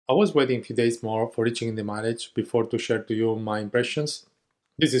I was waiting a few days more for reaching the mileage before to share to you my impressions.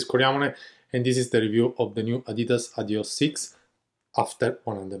 This is Coriamone and this is the review of the new ADIDAS Adios 6 after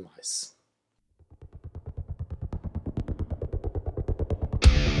 100 miles.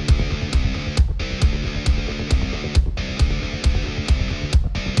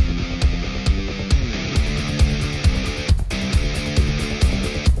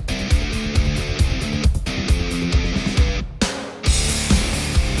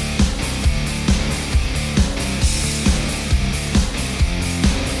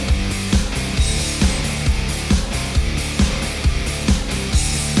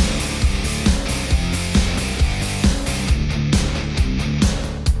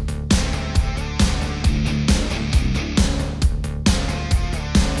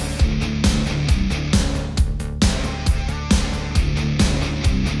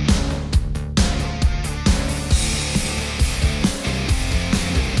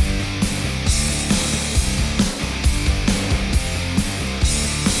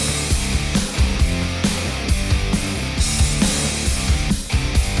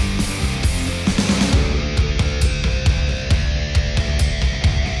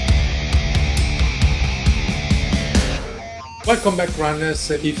 Welcome back runners,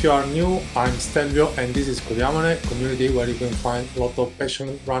 if you are new, I'm Stelvio and this is Coriamone, community where you can find a lot of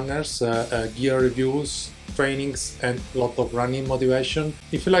passionate runners, gear reviews, trainings and a lot of running motivation.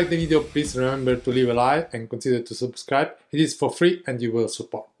 If you like the video, please remember to leave a like and consider to subscribe. It is for free and you will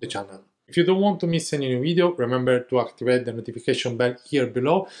support the channel. If you don't want to miss any new video, remember to activate the notification bell here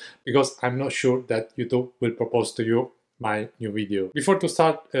below because I'm not sure that YouTube will propose to you my new video. Before to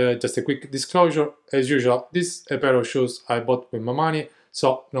start, just a quick disclosure. As usual, this is a pair of shoes I bought with my money,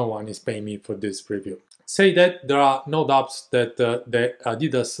 so no one is paying me for this review. Say that there are no doubts that the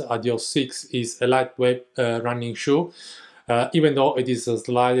ADIDAS Adios 6 is a lightweight running shoe, even though it is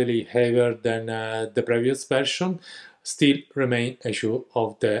slightly heavier than the previous version, still remain a shoe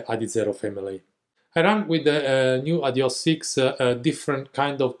of the Adizero family. I run with the new Adios 6 different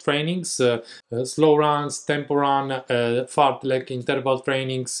kind of trainings, slow runs, tempo run, fartlek interval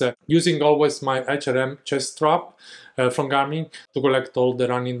trainings, using always my HRM chest strap from Garmin to collect all the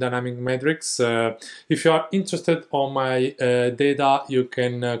running dynamic metrics. If you are interested on my data, you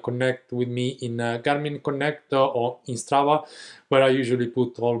can connect with me in Garmin Connect or in Strava, where I usually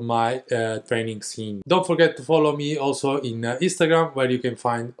put all my trainings in. Don't forget to follow me also in Instagram, where you can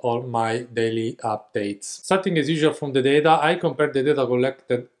find all my daily updates. Starting as usual from the data, I compared the data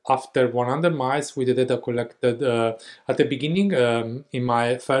collected after 100 miles with the data collected at the beginning in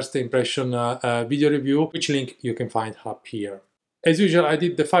my first impression video review, which link you can find up here. As usual, I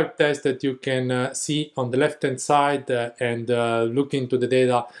did the 5 tests that you can see on the left hand side and look into the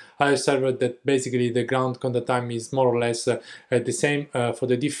data. I observed that basically the ground contact time is more or less the same for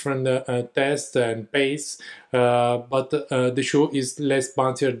the different tests and pace, but the shoe is less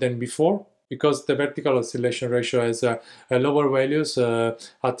bouncier than before, because the vertical oscillation ratio has lower values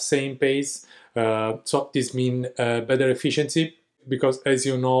at same pace, so this means better efficiency, because as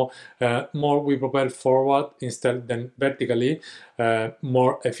you know, more we propel forward instead than vertically,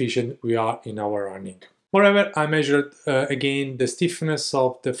 more efficient we are in our running. Moreover, I measured again the stiffness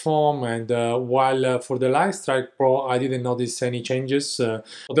of the foam, and while for the Light Strike Pro I didn't notice any changes.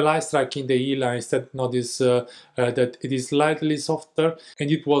 For the Light Strike in the heel I instead noticed that it is slightly softer,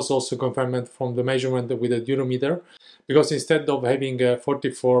 and it was also confirmed from the measurement with the durometer, because instead of having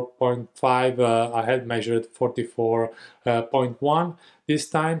 44.5 I had measured 44.1 this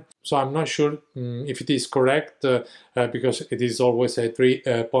time. So I'm not sure if it is correct, because it is always a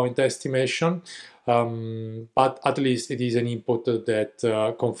 3-point estimation. But at least it is an input that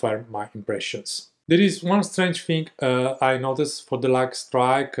confirms my impressions. There is one strange thing I noticed for the Light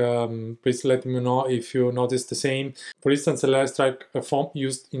Strike. Please let me know if you notice the same. For instance, the Light Strike foam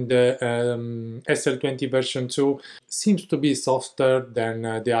used in the SL20 version 2 seems to be softer than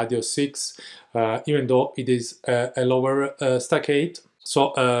the Adios 6, even though it is a lower stockade.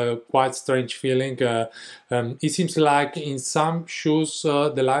 So quite strange feeling. It seems like in some shoes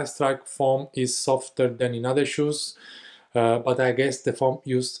the Light Strike foam is softer than in other shoes, but I guess the foam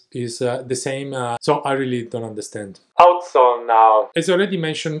used is the same, so I really don't understand. Outsole now. As already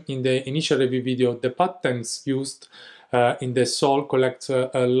mentioned in the initial review video, the patterns used in the sole collect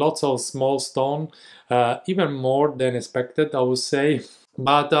lots of small stone, even more than expected, I would say.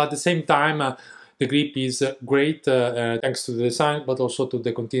 But at the same time, The grip is great thanks to the design, but also to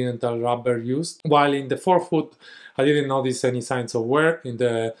the Continental rubber used. While in the forefoot, I didn't notice any signs of wear in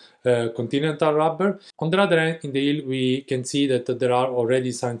the Continental rubber. On the other hand, in the heel, we can see that there are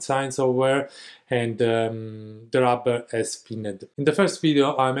already some signs of wear, and the rubber has thinned. In the first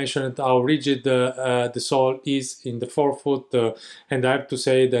video, I mentioned how rigid the sole is in the forefoot, and I have to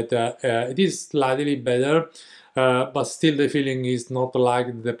say that it is slightly better. But still the feeling is not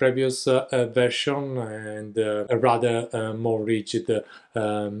like the previous version, and rather more rigid,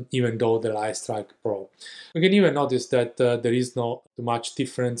 even though the Light Strike Pro. We can even notice that there is not too much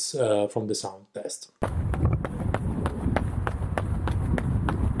difference from the sound test.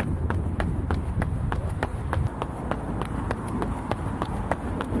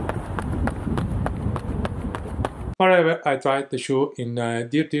 However, I tried the shoe in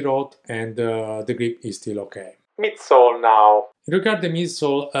dirty road, and the grip is still okay. Midsole now. In regard to the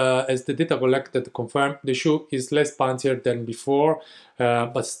midsole, as the data collected confirmed, the shoe is less punchier than before,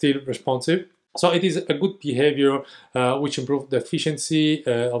 but still responsive. So it is a good behavior which improved the efficiency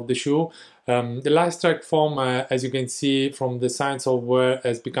of the shoe. The Light Strike foam, as you can see from the signs of wear,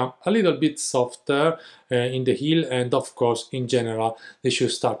 has become a little bit softer in the heel, and of course, in general, the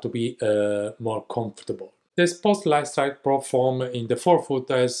shoes start to be more comfortable. The Post Light Strike Pro foam in the forefoot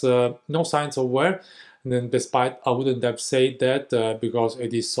has no signs of wear. And then, despite I wouldn't have said that because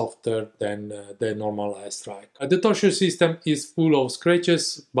it is softer than the normal Light Strike. The torsion system is full of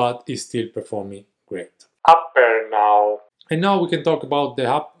scratches, but is still performing great. Upper now. And now we can talk about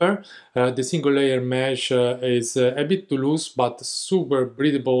the upper. The single layer mesh is a bit too loose, but super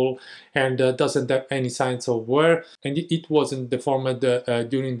breathable, and doesn't have any signs of wear, and it wasn't deformed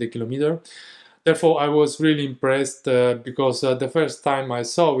during the kilometer. Therefore, I was really impressed because the first time I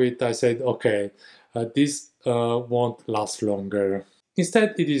saw it, I said, okay, this won't last longer.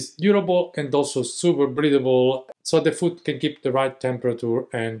 Instead, it is durable and also super breathable, so the foot can keep the right temperature,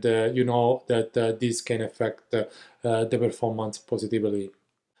 and you know that this can affect the performance positively.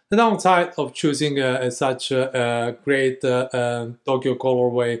 The downside of choosing such a great Tokyo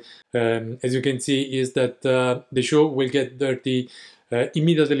colorway, as you can see, is that the shoe will get dirty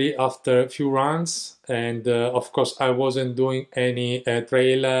immediately after a few runs, and of course I wasn't doing any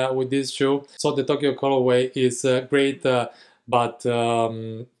trail with this shoe, so the Tokyo colorway is great, but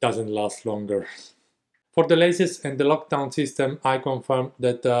doesn't last longer. For the laces and the lockdown system, I confirmed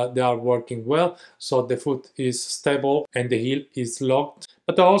that they are working well, so the foot is stable and the heel is locked.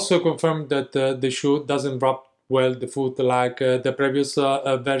 But I also confirmed that the shoe doesn't wrap well the foot like the previous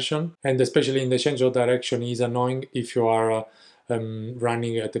version, and especially in the change of direction is annoying if you are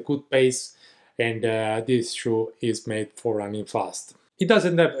running at a good pace, and this shoe is made for running fast. It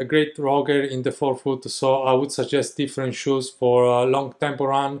doesn't have a great rocker in the forefoot, so I would suggest different shoes for a long tempo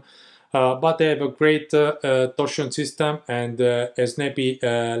run, but they have a great torsion system and a snappy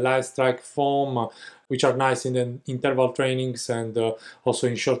Light Strike foam, which are nice in the interval trainings and also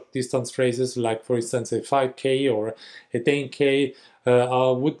in short distance races, like for instance a 5K or a 10K.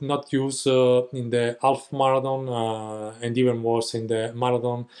 I would not use in the half marathon and even worse in the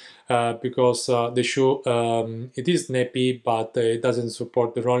marathon because the shoe it is snappy, but it doesn't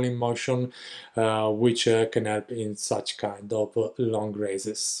support the rolling motion, which can help in such kind of long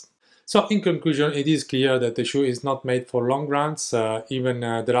races. So in conclusion, it is clear that the shoe is not made for long runs. Even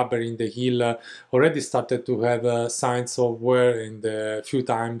the rubber in the heel already started to have signs of wear in the few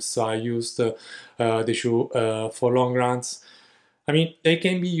times I used the shoe for long runs. I mean, they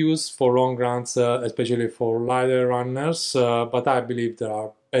can be used for long runs, especially for lighter runners, but I believe there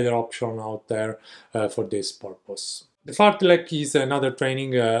are better options out there for this purpose. The fartlek is another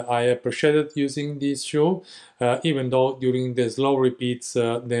training I appreciated using this shoe, even though during the slow repeats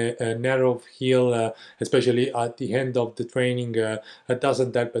the narrow heel, especially at the end of the training,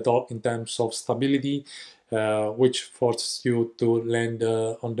 doesn't help at all in terms of stability, which forces you to land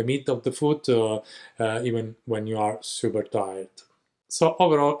on the mid of the foot, even when you are super tired. So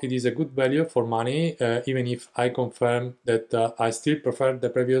overall, it is a good value for money, even if I confirm that I still prefer the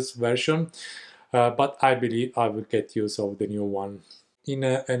previous version. But I believe I will get use of the new one. In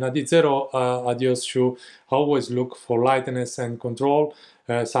an Adizero Adios shoe, I always look for lightness and control,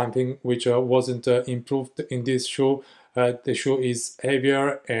 something which wasn't improved in this shoe. The shoe is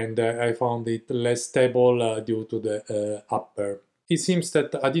heavier, and I found it less stable due to the upper. It seems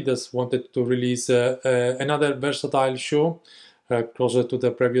that Adidas wanted to release another versatile shoe, closer to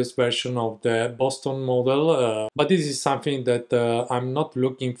the previous version of the Boston model, but this is something that I'm not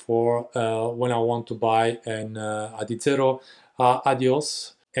looking for when I want to buy an Adizero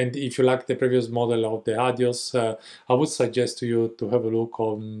Adios. And if you like the previous model of the Adios, I would suggest to you to have a look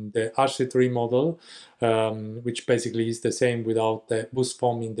on the RC3 model, which basically is the same without the boost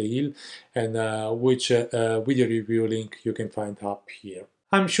foam in the heel, and which video review link you can find up here.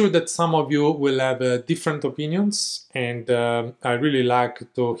 I'm sure that some of you will have different opinions, and I really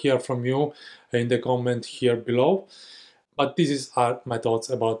like to hear from you in the comment here below. But are my thoughts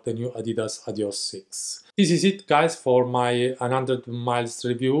about the new ADIDAS Adios 6. This is it, guys, for my 100 miles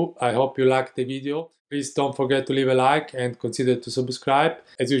review. I hope you liked the video. Please don't forget to leave a like and consider to subscribe.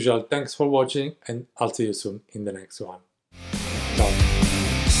 As usual, thanks for watching, and I'll see you soon in the next one. Ciao.